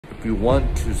If you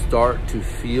want to start to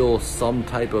feel some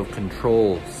type of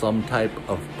control, some type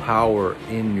of power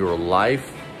in your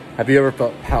life, have you ever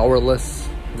felt powerless?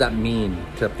 What does that mean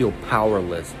to feel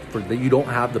powerless? For that you don't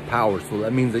have the power, so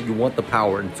that means that you want the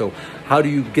power. And so how do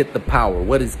you get the power?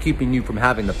 What is keeping you from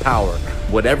having the power?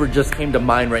 Whatever just came to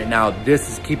mind right now, this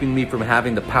is keeping me from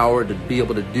having the power to be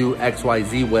able to do X, Y,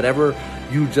 Z, whatever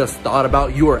you just thought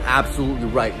about, you are absolutely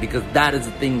right, because that is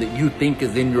the thing that you think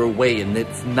is in your way, and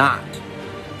it's not.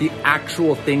 The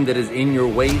actual thing that is in your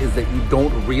way is that you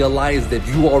don't realize that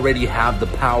you already have the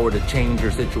power to change your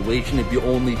situation if you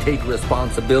only take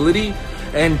responsibility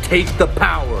and take the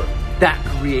power. That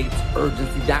creates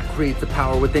urgency, that creates the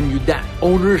power within you, that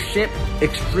ownership,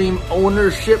 extreme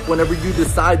ownership. Whenever you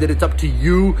decide that it's up to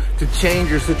you to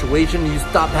change your situation, you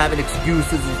stop having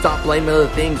excuses, you stop blaming other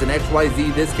things and X, Y,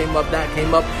 Z, this came up, that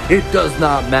came up. It does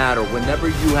not matter. Whenever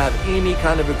you have any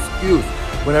kind of excuse,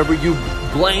 whenever you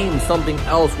blame something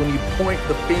else, when you point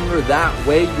the finger that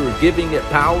way, you're giving it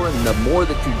power. And the more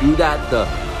that you do that, the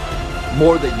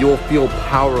more that you'll feel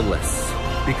powerless,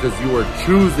 because you are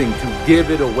choosing to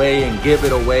give it away and give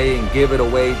it away and give it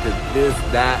away to this,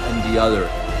 that, and the other.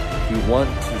 If you want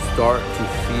to start to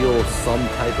feel some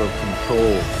type of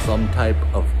control, some type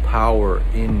of power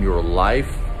in your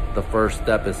life, the first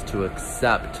step is to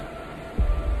accept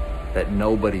that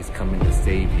nobody's coming to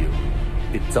save you.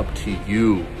 It's up to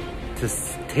you to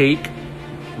take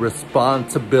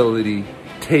responsibility,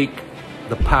 take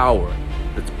the power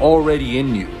that's already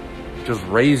in you. Just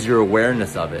raise your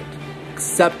awareness of it.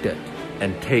 Accept it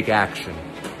and take action.